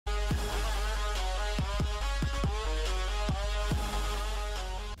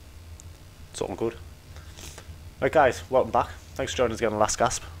It's all good. Right guys, welcome back. Thanks for joining us again on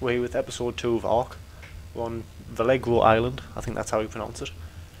LastGasp. We're here with episode 2 of Ark. We're on Valguero Island, I think that's how you pronounce it.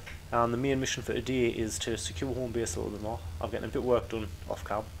 And the main mission for today is to secure home base a little bit more. I'm getting a bit of work done off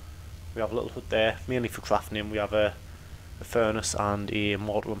cam. We have a little hut there, mainly for crafting. We have a furnace and a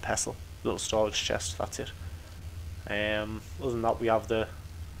mortar and pestle. Little storage chest, that's it. Other than that, we have the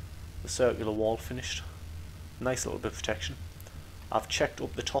circular wall finished. Nice little bit of protection. I've checked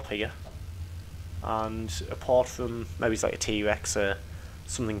up the top here, and apart from maybe it's like a T-Rex or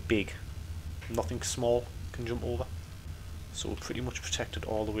something big, nothing small can jump over. So we're pretty much protected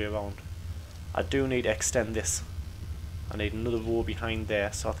all the way around. I do need to extend this. I need another row behind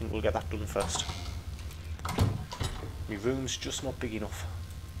there, so I think we'll get that done first. My room's just not big enough.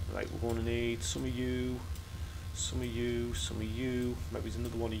 Right, we're going to need some of you, some of you, some of you, maybe there's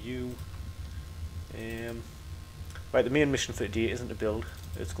another one of you. Right, the main mission for today isn't to build,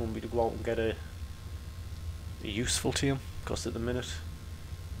 it's going to be to go out and get a useful team, because at the minute,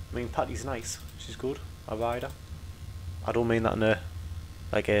 I mean Patty's nice, she's good, I ride her. I don't mean that in a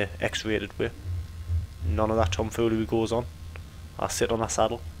X-rated way. None of that tomfoolery goes on. I sit on a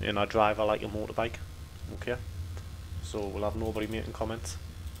saddle and I drive her like a motorbike. Okay, so we'll have nobody making comments.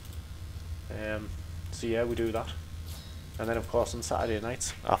 So yeah, we do that, and then of course on Saturday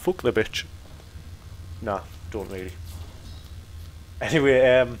nights I fuck the bitch. Nah, don't really.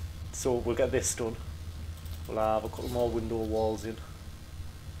 Anyway, so we'll get this done. We'll have a couple more window walls in.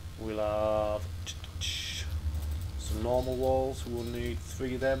 We'll have some normal walls. We'll need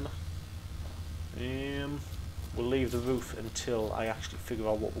 3 of them. We'll leave the roof until I actually figure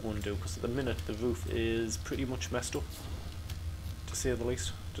out what we're going to do, because at the minute the roof is pretty much messed up, to say the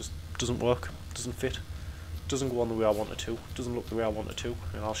least. Just doesn't work, doesn't fit, doesn't go on the way I want it to, doesn't look the way I want it to,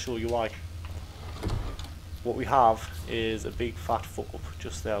 and I'll show you why. What we have is a big fat fuck up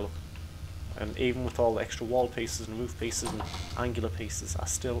just there, look. And even with all the extra wall pieces and roof pieces and angular pieces, I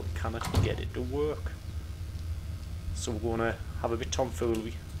still cannot get it to work. So we're going to have a bit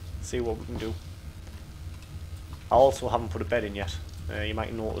tomfoolery, see what we can do. I also haven't put a bed in yet. You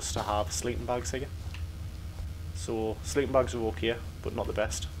might notice I have sleeping bags here. So sleeping bags are okay, but not the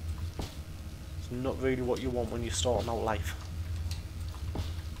best. It's not really what you want when you're starting out life.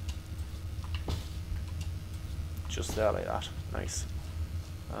 Just there like that, nice.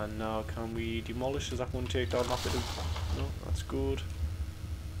 And now can we demolish? Is that going to take down that bit of... No, that's good.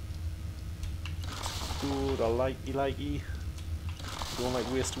 Good, I likey. Don't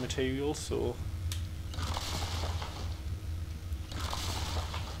like wasting materials, so...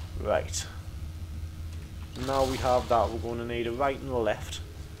 Right. Now we have that, we're going to need a right and a left.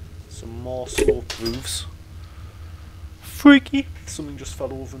 Some more sloped roofs. Freaky! Something just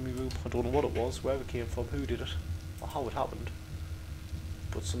fell over in my room. I don't know what it was, where it came from, who did it, or how it happened.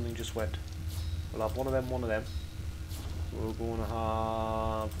 But something just went. We'll have one of them, one of them. We're going to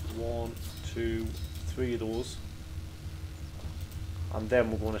have 1, 2, 3 of those. And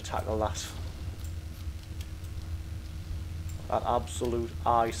then we're going to tackle that absolute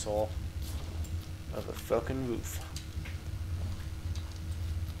eyesore of a fucking roof.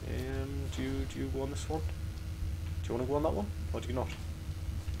 Do you go on this one? Do you want to go on that one, or do you not?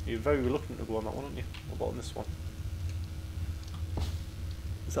 You're very reluctant to go on that one, aren't you? What about on this one?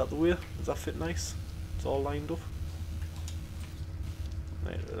 Is that the way? Does that fit nice? It's all lined up.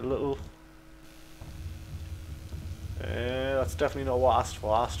 Right, a little... that's definitely not what I asked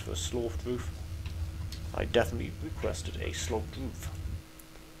for. I asked for a sloped roof. I definitely requested a sloped roof.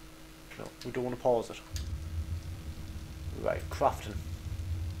 No, we don't want to pause it. Right, crafting.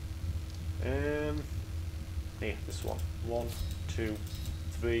 Yeah, this one. 1, 2,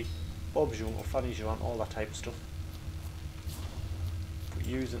 3. Bob's your uncle, Fanny's your aunt, all that type of stuff. Put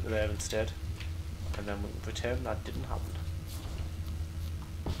use into there instead, and then we can pretend that didn't happen.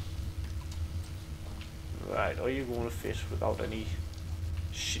 Right, are you going to fit without any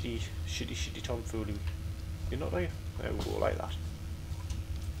shitty tomfoolery? You're not, are you? There we go, like that.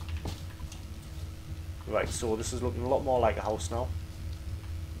 Right, so this is looking a lot more like a house now.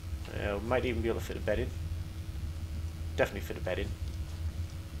 We might even be able to fit a bed in. Definitely fit a bed in.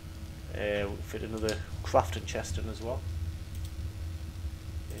 We'll fit another crafting chest in as well.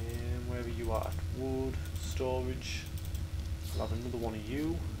 Wherever you are, wood, storage. We'll have another one of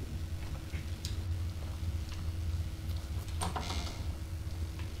you.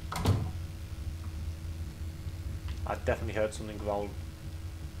 I definitely heard something growl.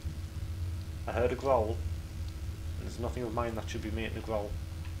 I heard a growl, and there's nothing of mine that should be making a growl.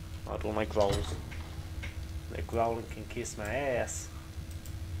 I don't like growls. Like growling can kiss my ass.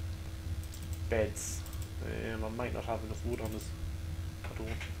 Beds. I might not have enough wood on us. I don't.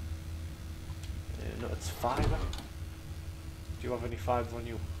 No, it's fibre. Do you have any fibre on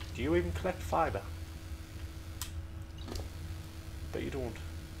you? Do you even collect fibre? But you don't.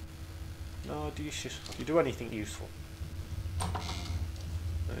 No, do you shit? Do you do anything useful?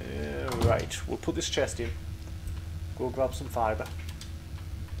 Right, we'll put this chest in. Go grab some fibre.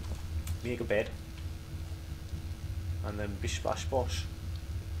 Make a bed. And then bish bash bosh.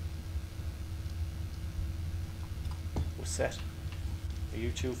 We're set. Are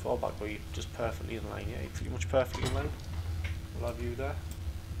you too far back? Or are you just perfectly in line? Yeah, you're pretty much perfectly in line. We'll have you there.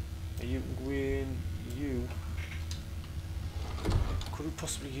 And you can go in. You. Could we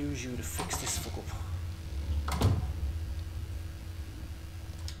possibly use you to fix this fuck up?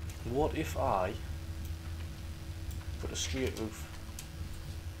 What if I put a straight roof?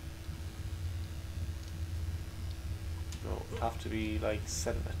 No, it'd have to be like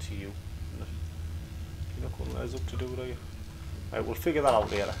centre to you. You're not going to let us up to do it, are you? Right, we'll figure that out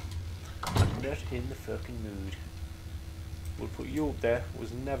later. I'm not in the fucking mood. We'll put you up there. It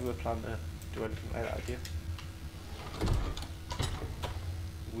was never a plan to do anything like that, idea.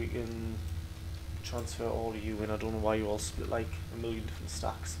 We can transfer all of you in. I don't know why you all split like a million different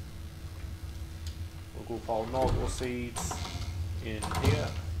stacks. We'll go for Norgo seeds in here.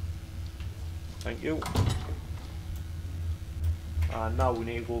 Thank you. And now we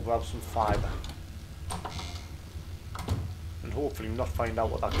need to go grab some fibre. And hopefully not find out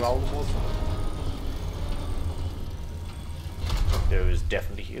what that growl was. There is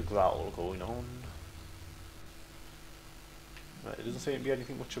definitely a growl going on. Right, it doesn't seem to be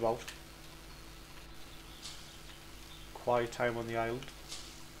anything much about. Quiet time on the island.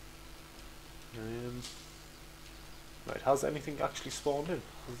 Right, has anything actually spawned in?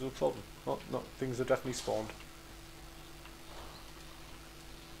 Is there a problem? Oh, no, things have definitely spawned.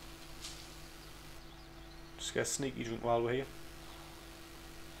 Just get a sneaky drink while we're here.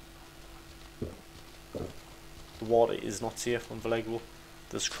 The water is not safe on Valguero.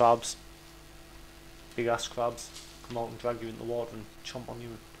 There's crabs. Big ass crabs. Come out and drag you in the water and chomp on you.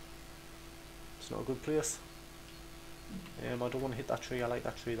 It's not a good place. I don't want to hit that tree. I like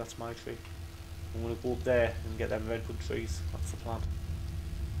that tree. That's my tree. I'm going to go up there and get them redwood trees. That's the plan.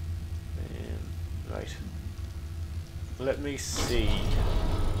 Right. Let me see.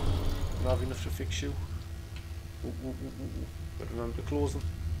 Do I have enough to fix you? But remember to close them.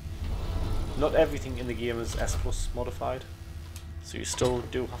 Not everything in the game is S+ modified, so you still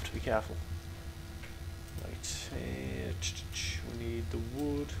do have to be careful. Right. We need the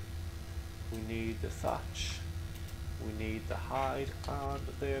wood. We need the thatch. We need the hide, and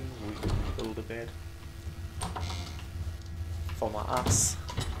then we can build a bed for my ass.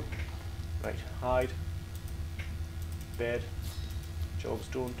 Right, hide, bed, job's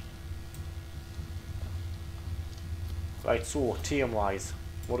done. Right, so TM wise,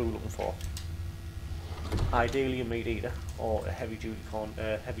 what are we looking for? Ideally a meat eater or a heavy duty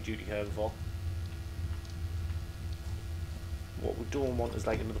herbivore. What we don't want is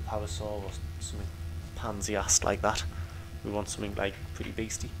like another parasaur or something pansy ass like that. We want something like pretty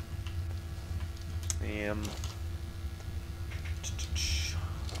beastie. And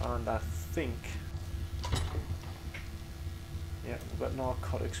I think, yeah, we've got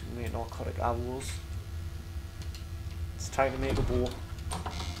narcotics. We can make narcotic arrows. It's time to make a bow,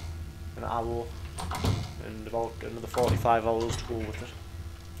 an arrow, and about another 45 arrows to go with it.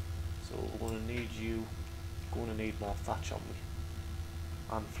 So we're going to need you. Going to need more thatch, aren't we?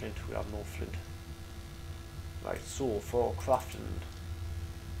 And flint. We have no flint. Right, so for crafting,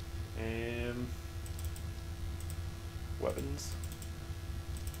 weapons,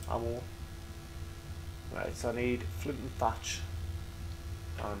 ammo. Right, so I need flint and thatch,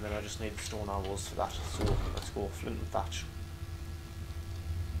 and then I just need stone arrows for that. So let's go flint and thatch.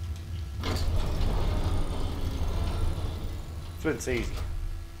 Flint's easy,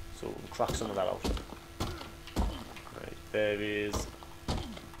 so we'll crack some of that out. Right, there is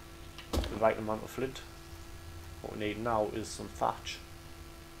the right amount of flint. What we need now is some thatch,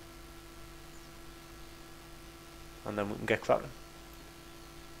 and then we can get cracking.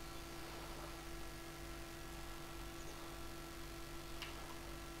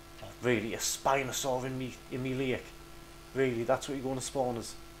 Oh, really, a Spinosaur in me lake? Really, that's what you're going to spawn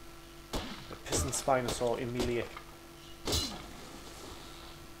as? A pissing Spinosaur in me lake?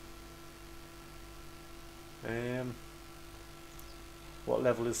 What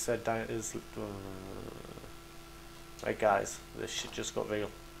level is said down is? Right guys, this shit just got real.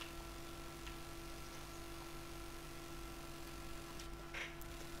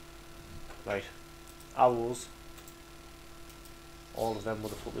 Right, owls. All of them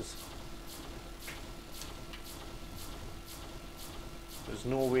motherfuckers. There's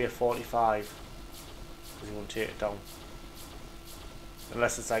no way 45 because he won't take it down.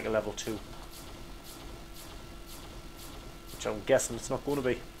 Unless it's like a level 2. Which I'm guessing it's not going to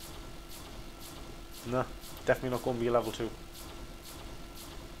be. No, definitely not going to be a level 2.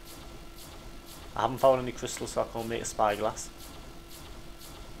 I haven't found any crystals, so I can't make a spyglass.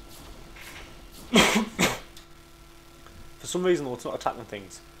 For some reason though, it's not attacking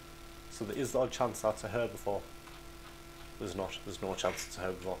things. So there is the odd chance that's a herbivore. There's not. There's no chance it's a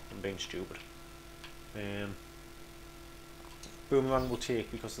herbivore. I'm being stupid. Boomerang will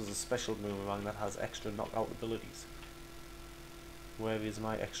take because there's a special boomerang that has extra knockout abilities. Where is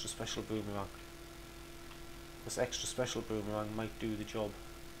my extra special boomerang? This extra special boomerang might do the job.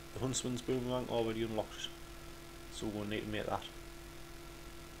 The huntsman's boomerang already unlocked, so we're going to need to make that.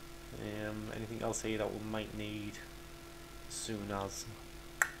 Anything else here that we might need as soon as?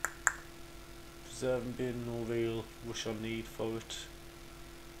 Preserving bin, no real rush or need for it.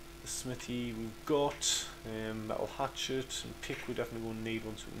 The smithy we've got, metal hatchet and pick we're definitely going to need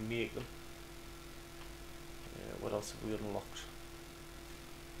once we can make them. What else have we unlocked?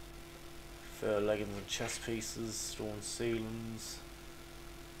 Fur leggings and chest pieces, stone ceilings,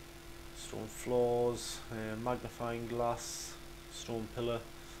 stone floors, magnifying glass, stone pillar,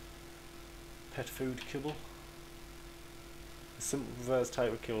 pet food kibble. A simple reverse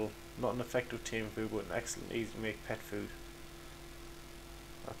type of kibble, not an effective tame food, but an excellent easy to make pet food.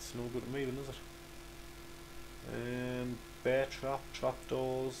 That's no good to me then, is it? Bear trap,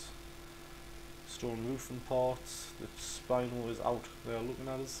 trapdoors, stone roofing parts. The spinal is out there looking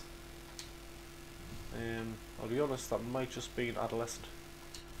at us. I'll be honest, that might just be an adolescent.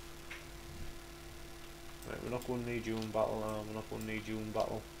 Right, we're not going to need you in battle, we're not going to need you in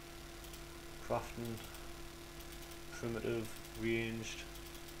battle. Crafting, primitive, ranged,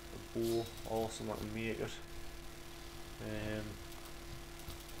 a bow, awesome, I can make it.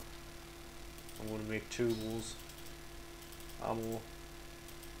 I'm going to make 2 bows, ammo,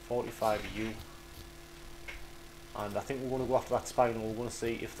 45 U, and I think we're going to go after that spinal. We're going to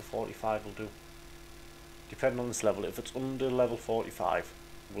see if the 45 will do. Depending on this level, if it's under level 45,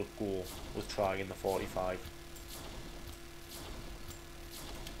 we'll go with trying the 45.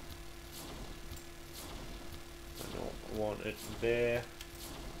 I want it there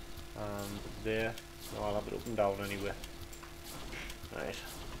and there. No, I'll have it up and down anyway. Right.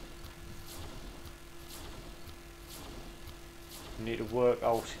 We need to work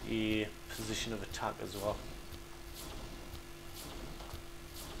out a position of attack as well.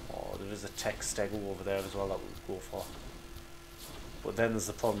 Oh, there is a tech stego over there as well that we'll go for. But then there's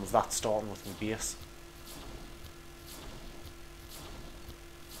the problem of that starting with my base.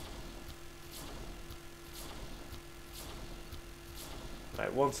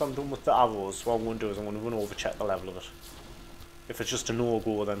 Right, once I'm done with the arrows, what I'm going to do is I'm going to run over, check the level of it. If it's just a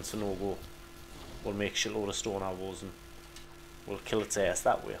no-go, then it's a no-go. We'll make shitload of stone arrows and we'll kill its ass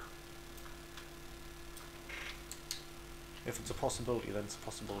that way. If it's a possibility, then it's a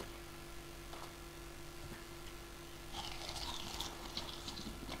possibility.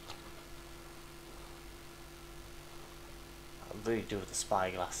 I really do with the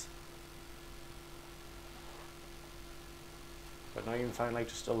spyglass. But now you can find like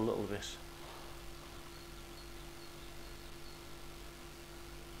just a little bit.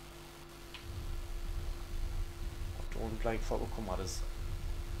 Don't like what will come at us.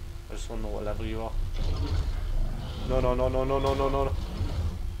 I just want to know what level you are. No, no, no, no, no, no, no, no.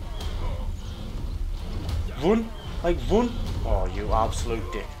 Run! Like, run! Oh, you absolute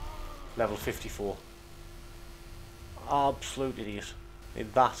dick. Level 54. Absolute idiot.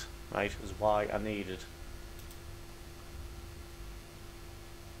 And that, right, is why I needed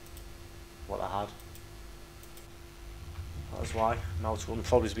what I had. That's why. Now it's going to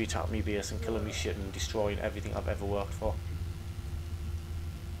probably be attacking me base and killing me shit and destroying everything I've ever worked for.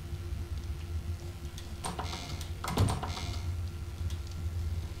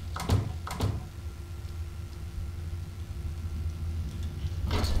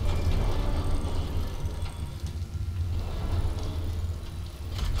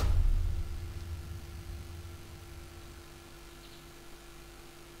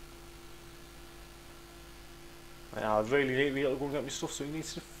 I really hate me to go and get me stuff, so he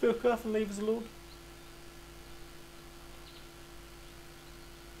needs to fuck off and leave us alone.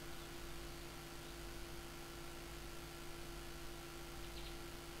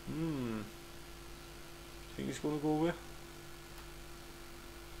 Think he's going to go away?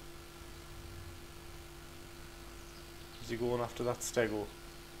 Is he going after that stego?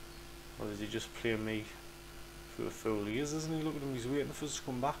 Or is he just playing me for a fool? He is, isn't he? Look at him, he's waiting for us to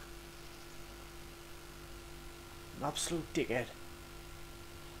come back. An absolute dickhead.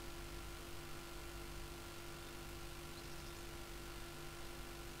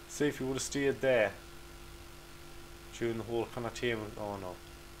 See if you would have stayed there during the whole kind of team. Oh no.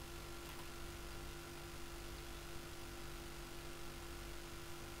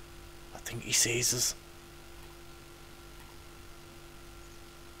 I think he sees us.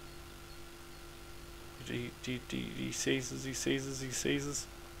 He sees us, he sees us, he sees us.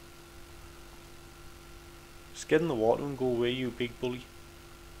 Just get in the water and go away, you big bully.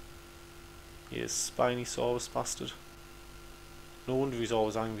 Yes, Spinosaurus bastard. No wonder he's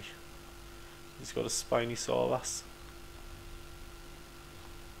always angry. He's got a Spinosaurus.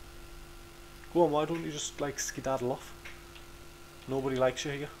 Go on, why don't you just like skedaddle off? Nobody likes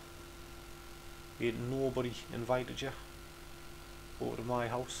you here. Ain't nobody invited you over to my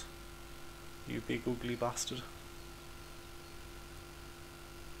house. You big ugly bastard.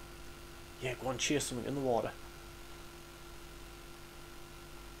 Yeah, go and chase something in the water.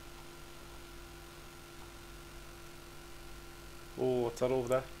 Oh, what's that over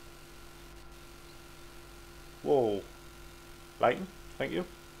there? Whoa. Lighten, thank you.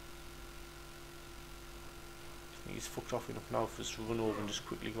 He's fucked off enough now for us to run over and just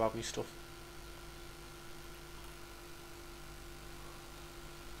quickly grab me stuff.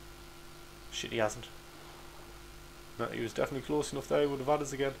 Shit, he hasn't. No, he was definitely close enough there, he would have had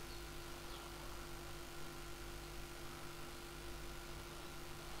us again.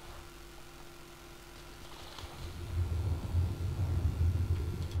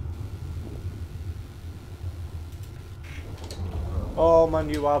 Oh man,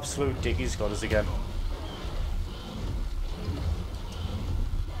 you absolute dick, he's got us again.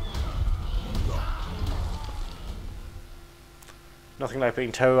 Nothing like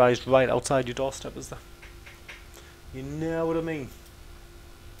being terrorised right outside your doorstep, is there? You know what I mean?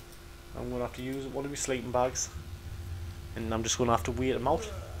 I'm going to have to use one of my sleeping bags. And I'm just going to have to wait him out,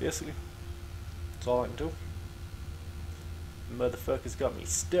 basically. That's all I can do. Motherfucker's got me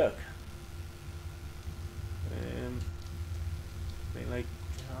stuck. Like,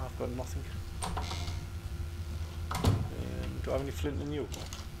 I've got nothing. Do I have any flint in you?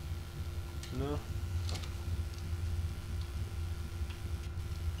 No.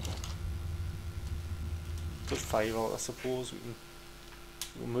 Put fire out, I suppose.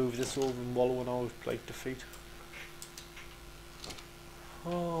 We'll move this over and wallow in our like defeat.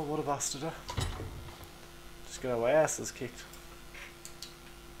 Oh, what a bastard! Just get our asses kicked.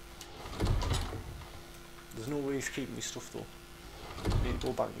 There's no way he's keeping me stuff though. I need to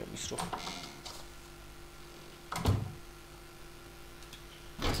go back and get me stuff.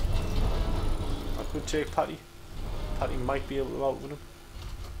 I could take Patty. Patty might be able to outwit him.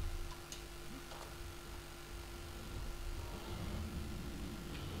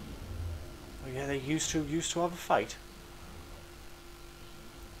 Oh yeah, they used to have a fight.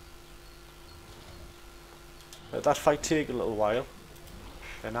 Let that fight take a little while,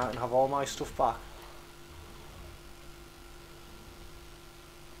 then I can have all my stuff back.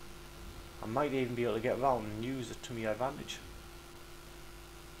 I might even be able to get around and use it to my advantage.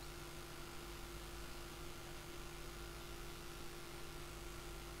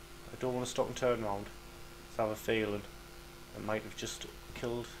 I don't want to stop and turn around, so I have a feeling I might have just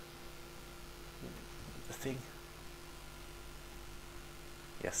killed the thing.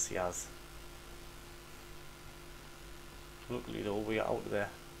 Yes, he has. Luckily though, we are out of there.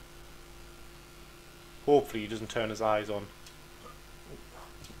 Hopefully he doesn't turn his eyes on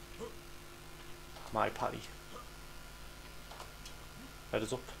my Paddy. Let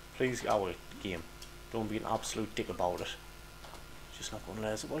us up. Please get our game. Don't be an absolute dick about it. Just not going to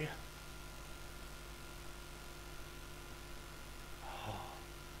let us up, are you? Oh,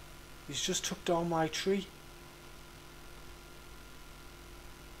 he's just took down my tree.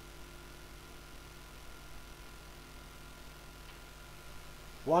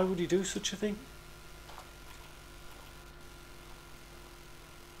 Why would he do such a thing?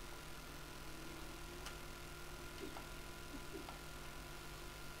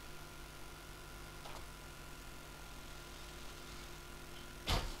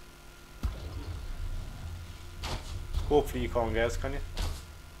 Hopefully you can't get us, can you?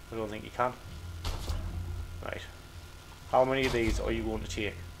 I don't think you can. Right. How many of these are you going to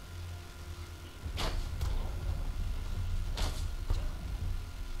take?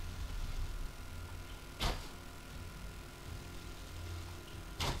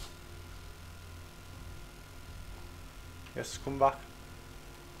 Yes, come back.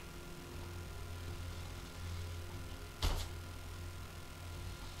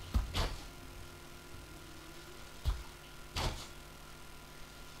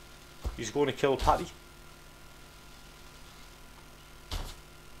 He's going to kill Patty.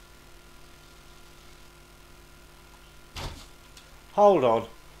 Hold on.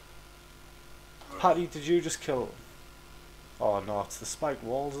 Patty, did you just kill... Oh no, it's the spiked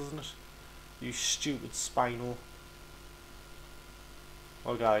walls, isn't it? You stupid spinal.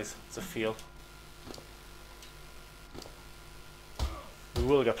 Oh guys, it's a fail. We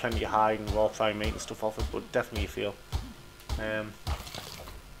will get plenty of hide and raw prime meat and stuff off it, but definitely a fail.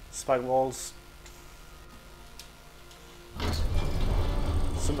 Spike walls.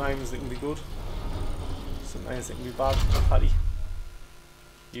 Sometimes they can be good. Sometimes they can be bad. Paddy,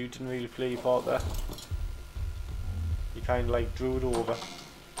 you didn't really play your part there. You kind of like drew it over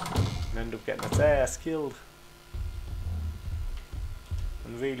and ended up getting its ass killed.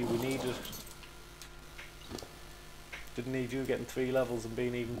 And really we needed... Didn't need you getting 3 levels and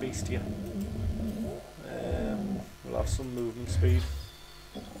being even beastier. We'll have some movement speed.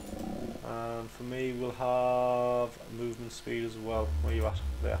 And for me we'll have movement speed as well. Where are you at?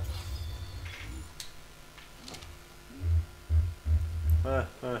 There.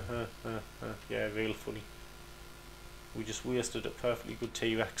 Yeah, real funny. We just wasted a perfectly good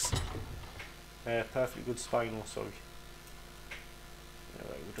T-Rex. Perfectly good spinal, sorry.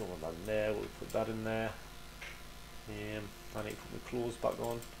 Right, we don't want that in there, we'll put that in there. I need to put my clothes back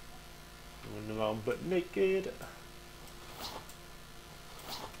on. Running around but naked.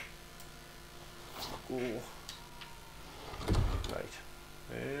 Go. Right.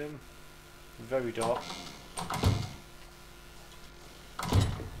 Very dark.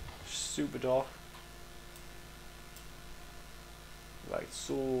 Super dark. Right,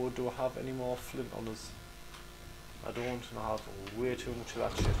 so do I have any more flint on us? I don't, and I have way too much of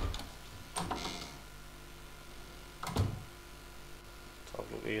that shit. Let's have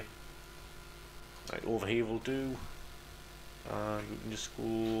a look here. Right, over here will do. And we can just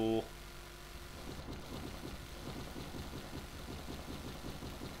go...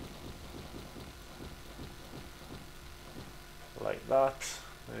 like that.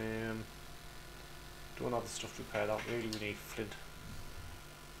 Don't have the stuff to repair that, really we need flint.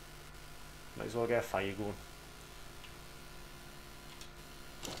 Might as well get a fire going.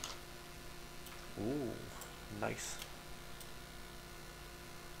 Ooh, nice.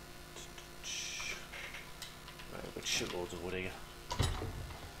 Right, I've got shitloads of wood here.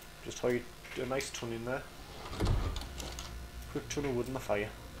 Just how you do a nice ton in there. Quick ton of wood in the fire.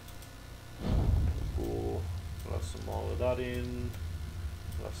 Go. We'll have some more of that in.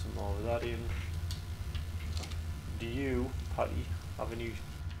 We'll have some more of that in. Do you, Patty, have any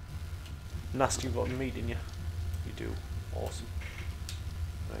nasty rotten meat in you? You do. Awesome.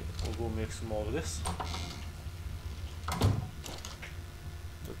 Right, we'll go make some more of this.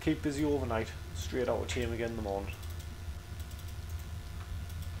 We'll keep busy overnight. Straight out of team again in the morning.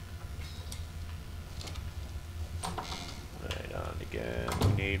 Right, and again,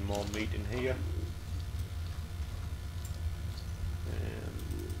 we need more meat in here.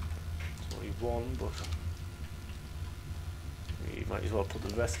 It's only one, but we might as well put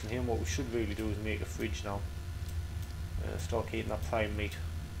the rest in here. And what we should really do is make a fridge now. Start eating that prime meat.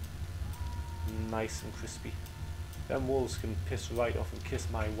 Nice and crispy. Them wolves can piss right off and kiss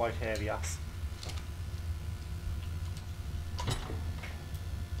my white hairy ass.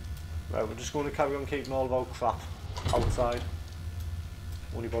 Right, we're just going to carry on keeping all of our crap outside.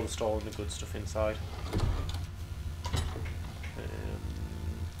 Only bother storing the good stuff inside.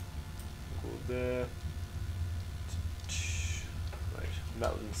 Go there. Right,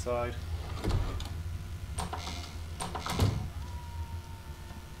 metal inside.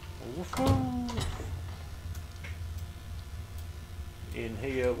 In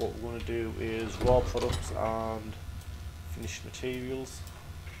here what we're going to do is raw products and finished materials.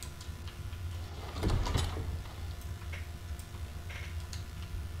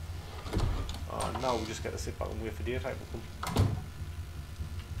 And now we just get to sit back and wait for daytime to come.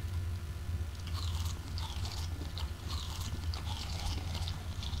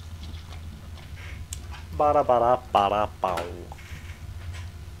 Bada bada bada bow.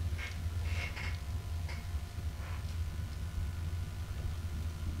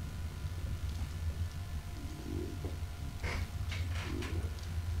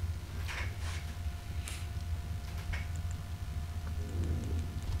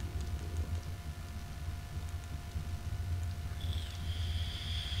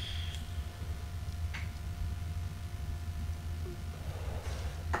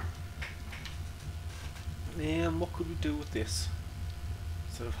 What could we do with this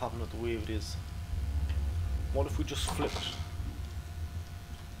instead of having it the way it is? What if we just flip it?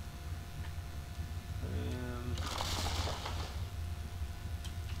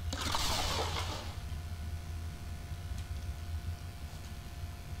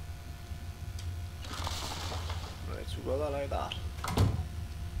 Right, so we've got that like that.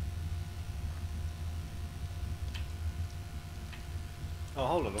 Oh,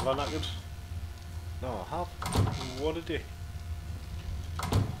 hold on, have I not good? No, I have. What a day.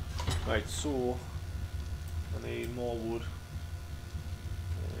 Right, so I need more wood.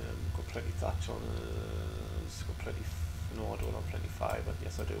 Got plenty of thatch on us. Got plenty. No, I don't have plenty of fibre.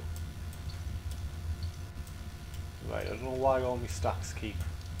 Yes, I do. Right, I don't know why all my stacks keep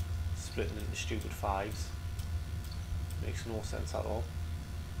splitting into stupid fives. Makes no sense at all.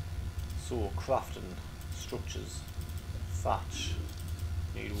 So, crafting, structures, thatch.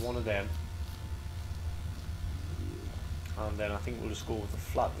 Need one of them. And then I think we'll just go with the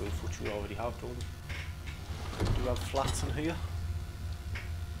flat roof, which we already have done. Do we have flats in here?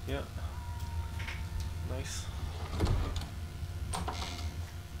 Yeah. Nice.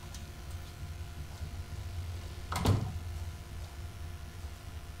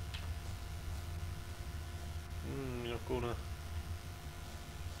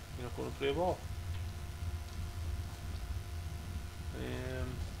 You're not gonna play ball.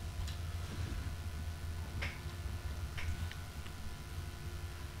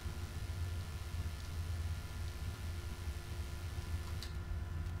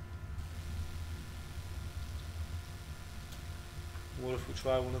 What if we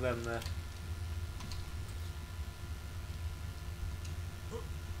try one of them there?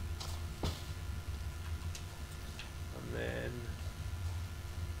 And then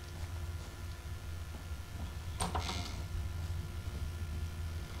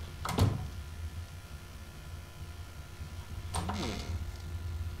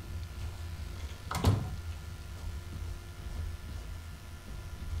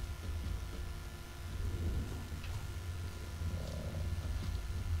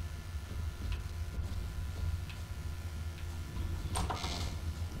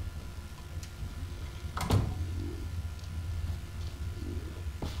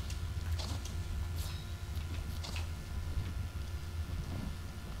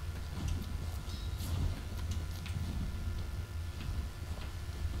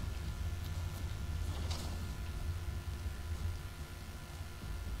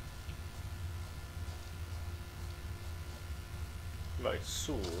right,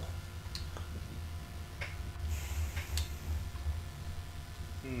 so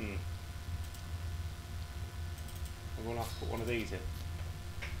I'm gonna have to put one of these in.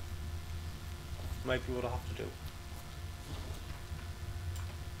 Might be what I have to do.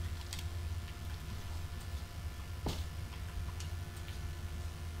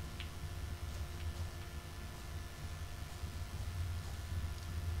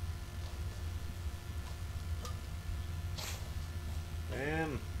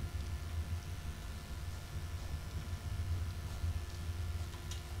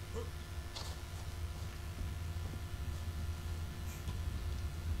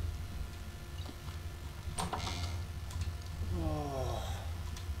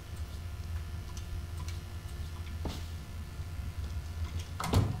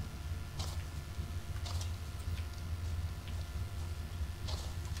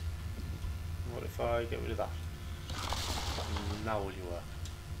 What if I get rid of that? Now will you work?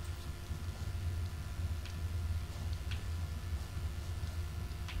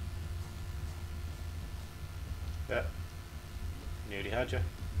 Yeah. Nearly had you.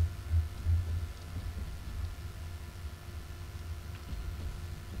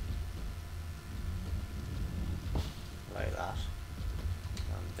 Like that.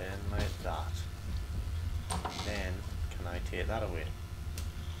 And then like that. And then can I take that away?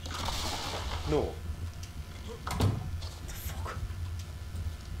 No. What the fuck?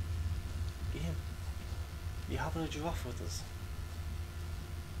 Game. You having a giraffe with us?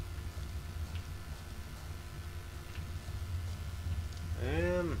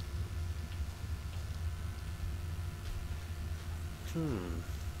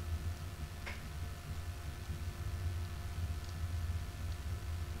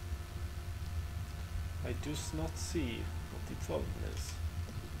 I do not see what the problem is.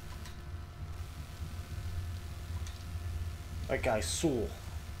 Right guys, so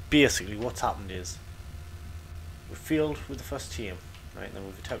basically what's happened is we failed with the first team, right, and then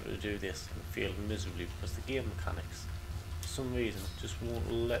we've attempted to do this and failed miserably because the game mechanics for some reason just won't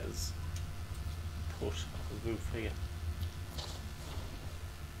let us put a roof here.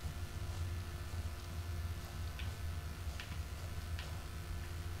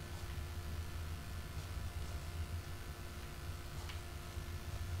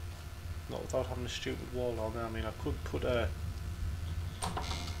 Not without having a stupid wall on there. I mean, I could put another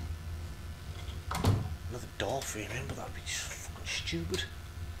door frame in, but that'd be just fucking stupid.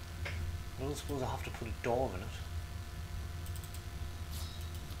 I don't suppose I have to put a door in it.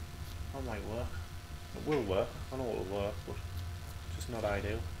 That might work. It will work. I know it'll work, but just not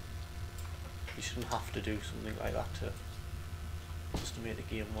ideal. You shouldn't have to do something like that just to make the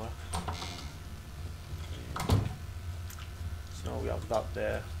game work. So now we have that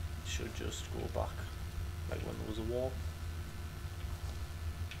there. It should just go back like when there was a war.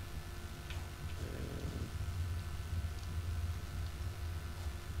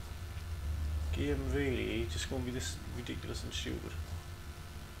 Game really just going to be this ridiculous and stupid.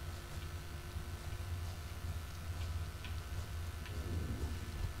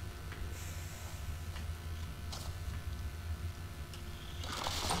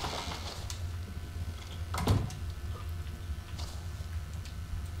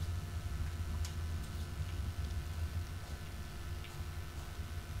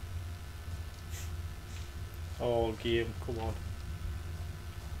 Oh, game, come on.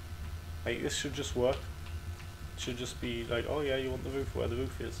 Like, this should just work. It should just be like, oh yeah, you want the roof where the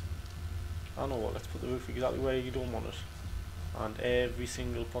roof is. I know what, let's put the roof exactly where you don't want it. And every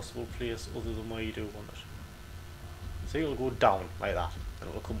single possible place other than where you do want it. So it'll go down like that, and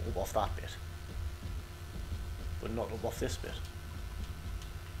it'll come up off that bit. But not up off this bit.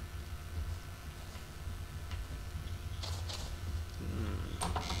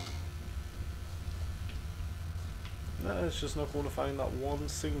 No, it's just not going to find that one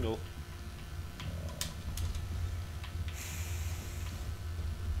single.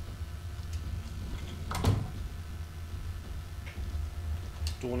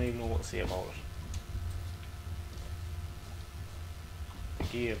 Don't even know what to say about it. The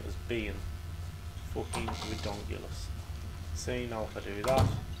game is being fucking ridiculous. See, now if I do that,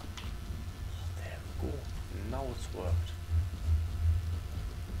 there we go. Now it's worked.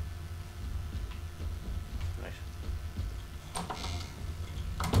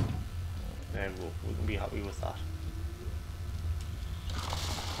 There we go, we can be happy with that.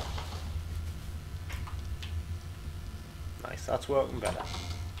 Nice, that's working better.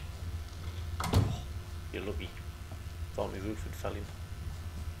 Oh, you're lucky. Thought my roof had fell in.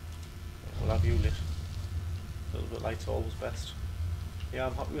 We'll have you lit. A little bit light's always best. Yeah,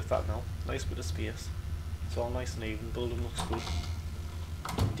 I'm happy with that now. Nice bit of space. It's all nice and even, building looks good.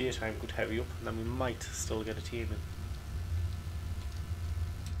 Daytime could heavy up, and then we might still get a team in.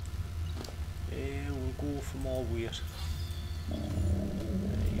 We'll go for more weight.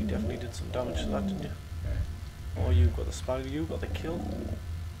 You definitely did some damage to that, didn't you? Oh, you got the spell, you got the kill.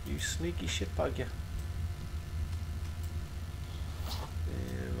 You sneaky shitbag, you.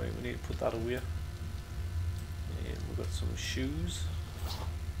 Right, we need to put that away. We've got some shoes,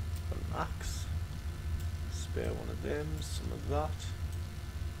 an axe, spare one of them, some of that,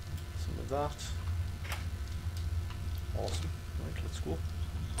 some of that. Awesome. Right, let's go.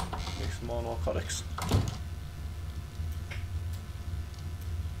 Make some more narcotics.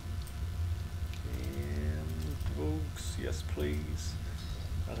 And drugs, yes please.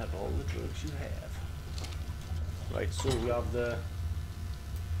 I'll have all the drugs you have. Right, so we have the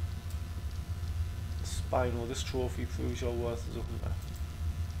spino. This trophy proves your worth as a hunter.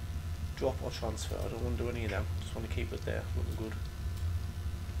 Drop or transfer, I don't want to do any of them. Just want to keep it there, looking good.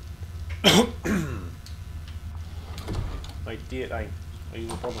 Right, daytime. Are you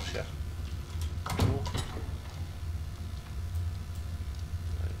up on us yet? No.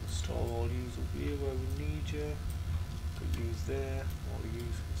 Right, install all use away where we need you. Could use there, or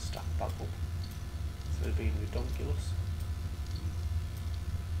use stack back up. Instead of being ridiculous.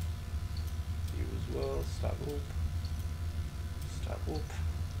 You as well, stack up. Stack up.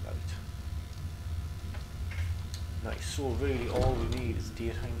 Right. Nice, so really all we need is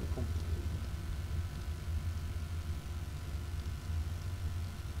daytime to come.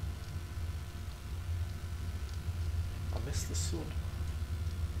 The sun.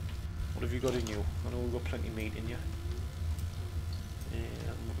 What have you got in you? I know we've got plenty of meat in you.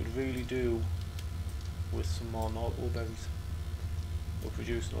 And we could really do with some more narco berries. We're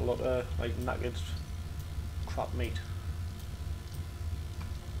producing a lot of like knackered crap meat.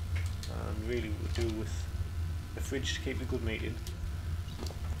 And really we could do with a fridge to keep the good meat in.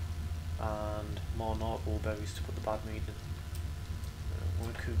 And more narco berries to put the bad meat in.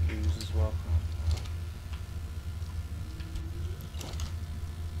 We could use as well.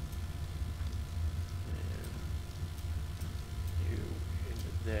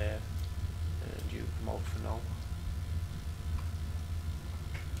 There, and you come out for now.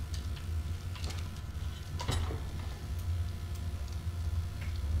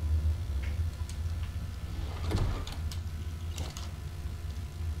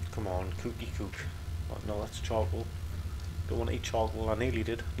 Come on, cookie cook. Oh, no, that's charcoal. Don't want to eat charcoal. I nearly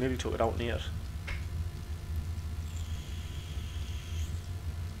did. Nearly took it out near it.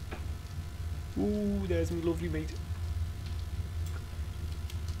 Ooh, there's my lovely meat.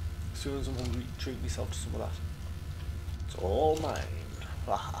 soon as I'm hungry, treat myself to some of that. It's all mine.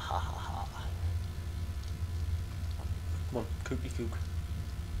 Ha ha ha ha ha. Come on, cookie cook.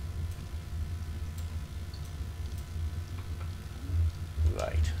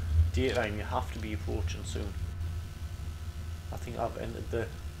 Right. Daytime, you have to be approaching soon. I think I've entered the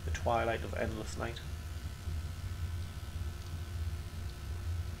twilight of endless night.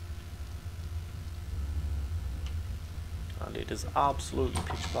 And it is absolutely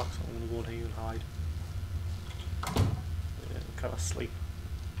pitch black, so I'm going to go in here and hide. Can I sleep?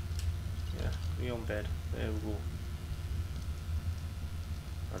 Yeah, be on bed. There we go.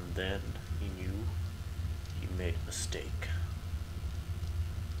 And then he knew he made a mistake.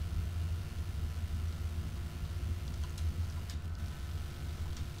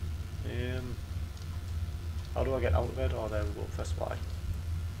 How do I get out of bed? Oh, there we go. Press Y.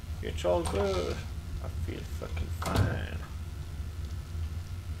 It's all good. I feel fucking fine.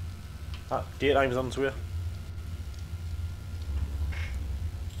 Ah, daytime's on to you.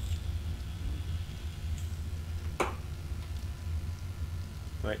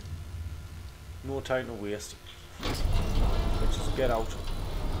 Right. No time to waste. Let's just get out.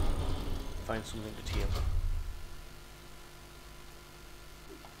 Find something to tame.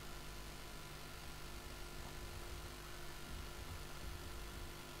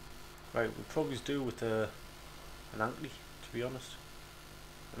 Right, we'll probably do with an ankly, to be honest.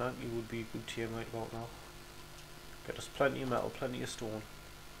 An ankly would be a good tame right about now. Get us plenty of metal, plenty of stone,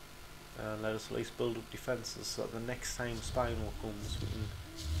 and let us at least build up defences so that the next time Spino comes we can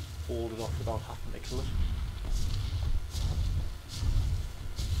hold it off without having to kill it.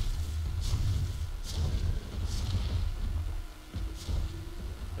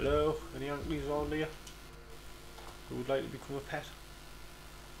 Hello, any anklies around here who would like to become a pet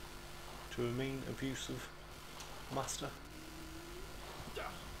to a mean, abusive master?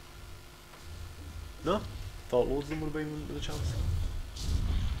 No? Thought loads of them would have been with a chance.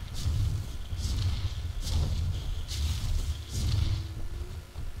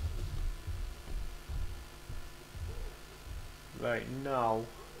 Right, now,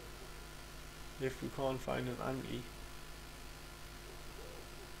 if we can't find an ankly,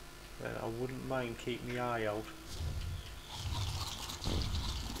 then I wouldn't mind keeping my eye out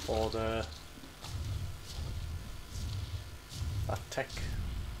for that tech.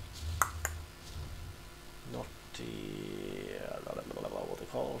 Not what they're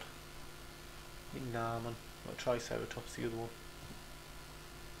called. Nah, man. Not Triceratops, the other one.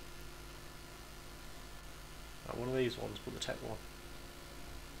 Not one of these ones, but the tech one.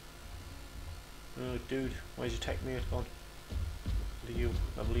 Oh, dude, where's your tech mate gone? What are you?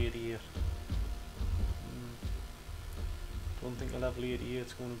 Level 88. Don't think a level 88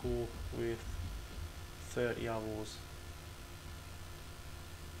 is going to go with 30 arrows.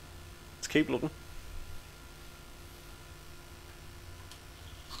 Let's keep looking.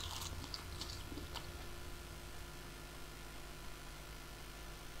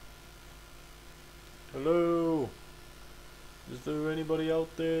 Hello? Is there anybody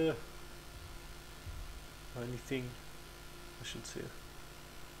out there? Anything, I should say.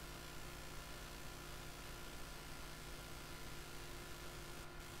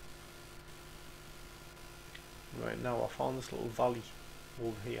 Right, now I found this little valley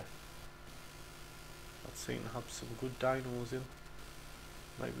over here. That seems to have some good dinos in.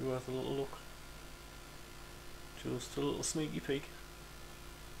 Might be worth a little look. Just a little sneaky peek.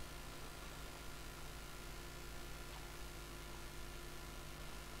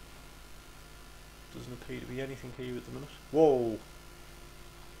 Doesn't appear to be anything here at the minute. Whoa!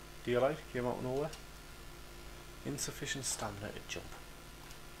 Daylight came out of nowhere. Insufficient stamina to jump.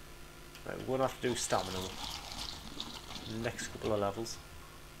 Right, we're going to have to do stamina next couple of levels.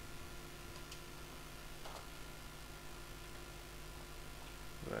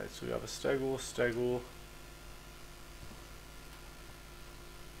 Right, so we have a stego.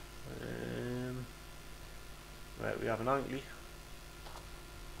 Right, we have an ankly.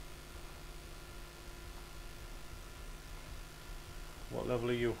 What level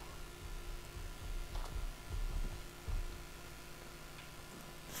are you?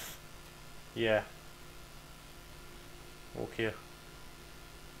 Yeah. Okay.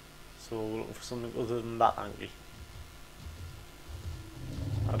 So we're looking for something other than that ankly.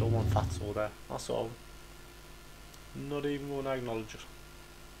 I don't want fatso there. That's all. Not even going to acknowledge it.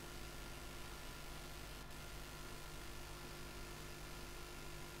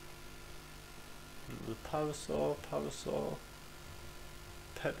 The parasaur.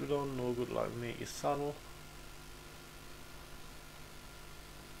 Petrodon, no good like make your saddle.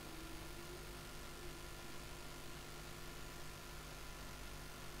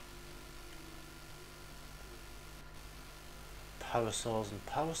 Parasaurs and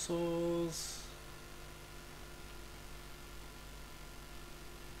parasaurs.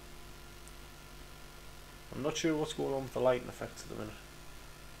 I'm not sure what's going on with the lighting effects at the minute,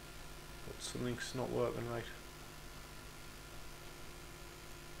 but something's not working right.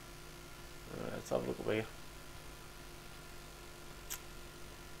 Let's have a look over here.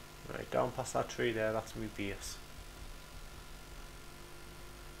 Right, down past that tree there, that's my base.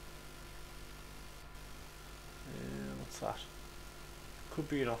 What's that? Could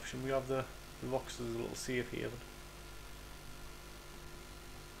be an option. We have the rocks as a little safe haven.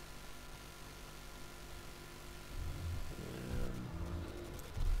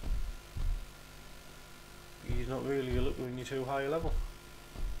 He's not really a look when you're too high a level.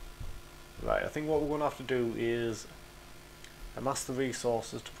 Right, I think what we're going to have to do is amass the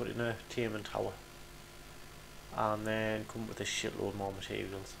resources to put in a taming tower, and then come up with a shitload more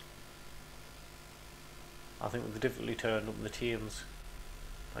materials. I think with the difficulty turned up in the tames,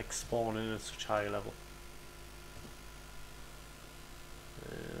 like spawning at such high level.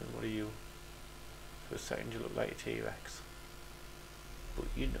 What are you? For a second you look like a T-Rex, but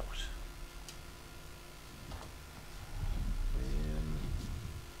you're not.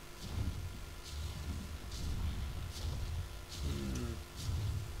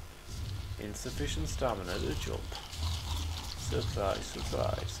 Insufficient stamina to jump. Surprise,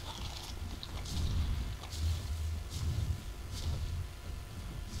 surprise.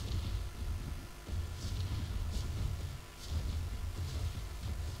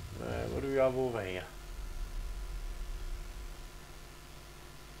 What do we have over here?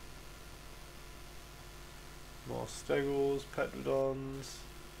 More stegos, petrodons.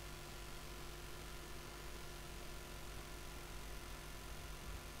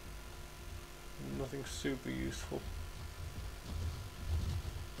 Nothing super useful.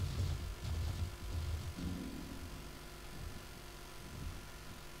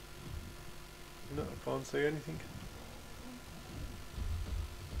 No, I can't say anything.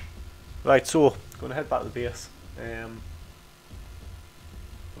 Right, so gonna head back to the base.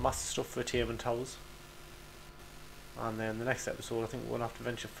 Amass the stuff for taming towers, and then the next episode I think we're gonna have to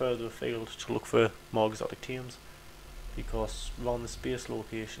venture further afield to look for more exotic tames, because around this base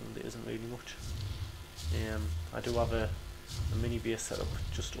location there isn't really much. I do have a mini base set up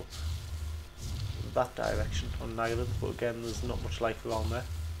just up that direction on an island, but again there's not much life around there.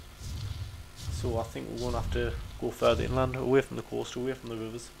 So I think we're going to have to go further inland, away from the coast, away from the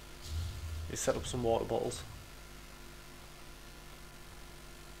rivers. We set up some water bottles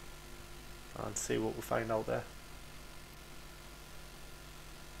and see what we find out there.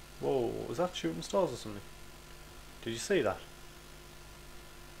 Whoa, was that shooting stars or something? Did you see that?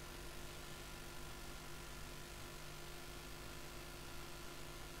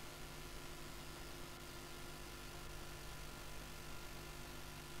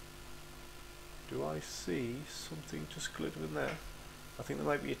 Do I see something just glittering there? I think there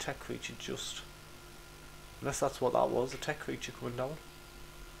might be a tech creature just... Unless that's what that was, a tech creature coming down.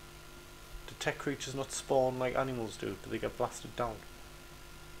 Do tech creatures not spawn like animals do? Do they get blasted down?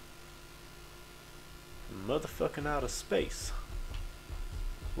 Motherfucking out of space.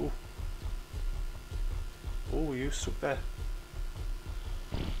 Ooh. Oh, you stuck there.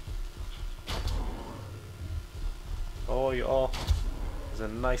 Oh, you are. There's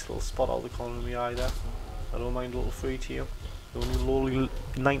a nice little spot out of the corner of my eye there. I don't mind a little free tier. They're only lowly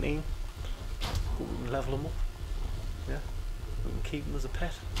 19. But we can level them up. Yeah. We can keep them as a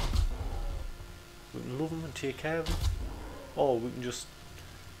pet. We can love them and take care of them. Or we can just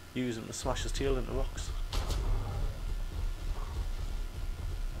use them to smash his tail into rocks.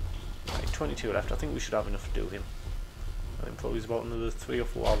 Right, 22 left. I think we should have enough to do him. I think probably about another 3 or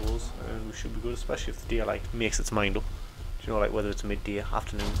 4 hours and we should be good, especially if the daylight makes its mind up. Do you know, like whether it's midday,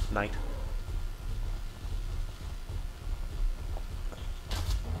 afternoon, night.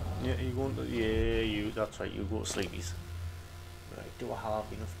 Yeah, you going to, yeah, you, that's right, you go to sleepies. Right, do I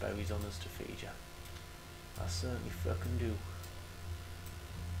have enough berries on us to feed you? I certainly fucking do.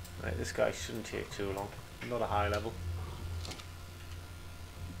 Right, this guy shouldn't take too long. Not a high level.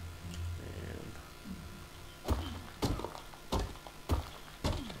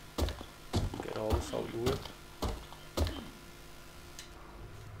 Get all this out your way.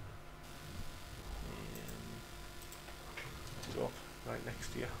 Drop right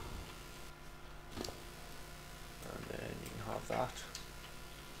next to you. And then you can have that.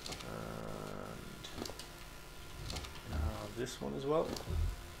 And you have this one as well.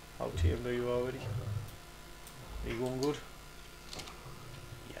 How tamed are you already? Are you going good?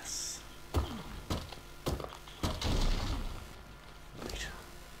 Yes. Right.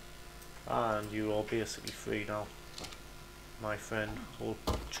 And you're all basically free now. my friend, old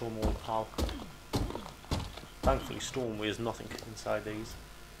chum, old pal. Thankfully stone weighs nothing inside these,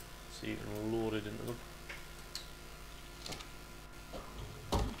 so you can load it into them.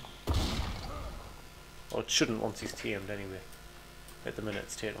 Or it shouldn't once he's tamed anyway. At the minute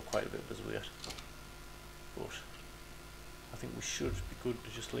it's taking up quite a bit of his weight. But I think we should be good to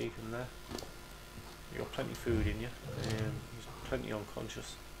just leave him there. You got plenty of food in you. He's plenty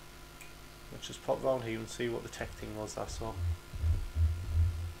unconscious. Let's just pop round here and see what the tech thing was I saw. I'm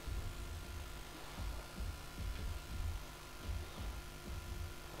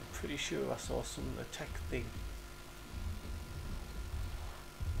pretty sure I saw some tech thing.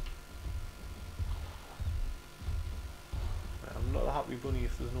 I'm not a happy bunny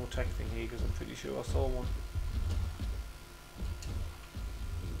if there's no tech thing here, because I'm pretty sure I saw one.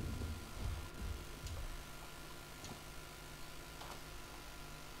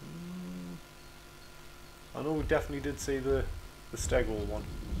 I know we definitely did see the stego one,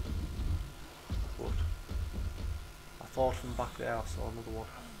 but I thought from back there I saw another one.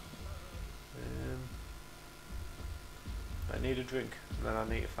 I need a drink, and then I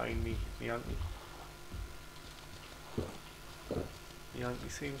need to find me auntie. My auntie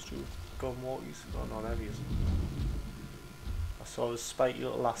seems to have gone walkies. Oh no, there he is. I saw his spiky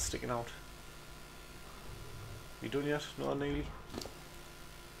little ass sticking out. You done yet? Not nearly.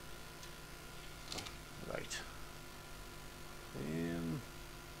 Right.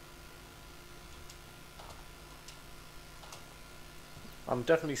 I'm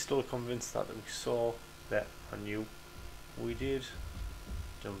definitely still convinced that we saw that. I knew we did.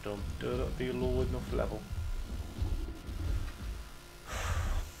 Dum dum. Don't be a low enough level.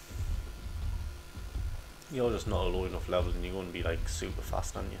 You're just not a low enough level, and you're going to be like super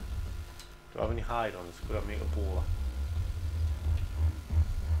fast, aren't you? Do I have any hide on us? Could I make a bowler?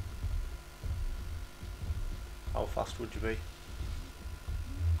 How fast would you be?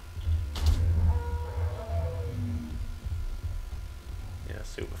 Yeah,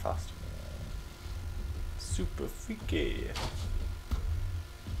 super fast. Super freaky.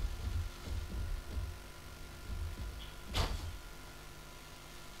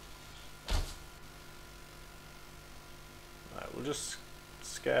 Right, we'll just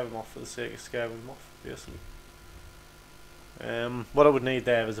scare them off for the sake of scaring them off, basically. What I would need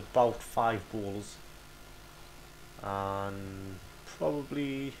there is about 5 bowls. And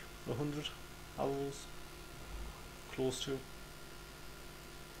probably 100 owls, close to.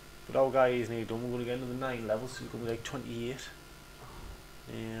 But our guy is nearly done. We're going to get another 9 levels, so we're going to be like 28.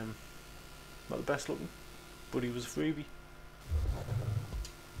 Not the best looking, but he was a freebie.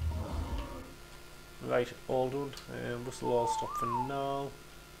 Right, all done. Whistle all stop for now.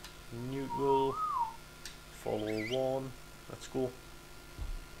 Neutral. Follow 1. Let's go.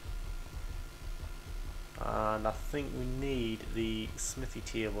 And I think we need the smithy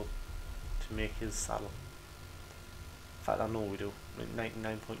table to make his saddle. In fact, I know we do.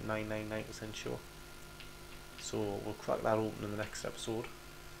 99.999% sure. So we'll crack that open in the next episode.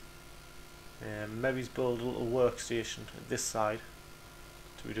 Maybe build a little workstation at this side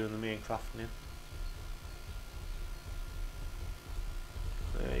to be doing the main crafting in.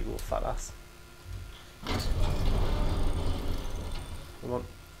 There you go, fat ass. Come on,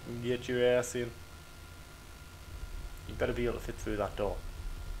 get your ass in. You better be able to fit through that door.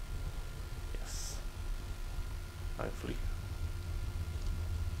 Yes. Thankfully.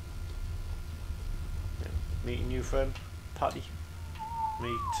 Yeah. Meet a new friend, Patty.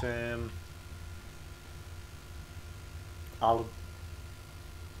 Meet Alan.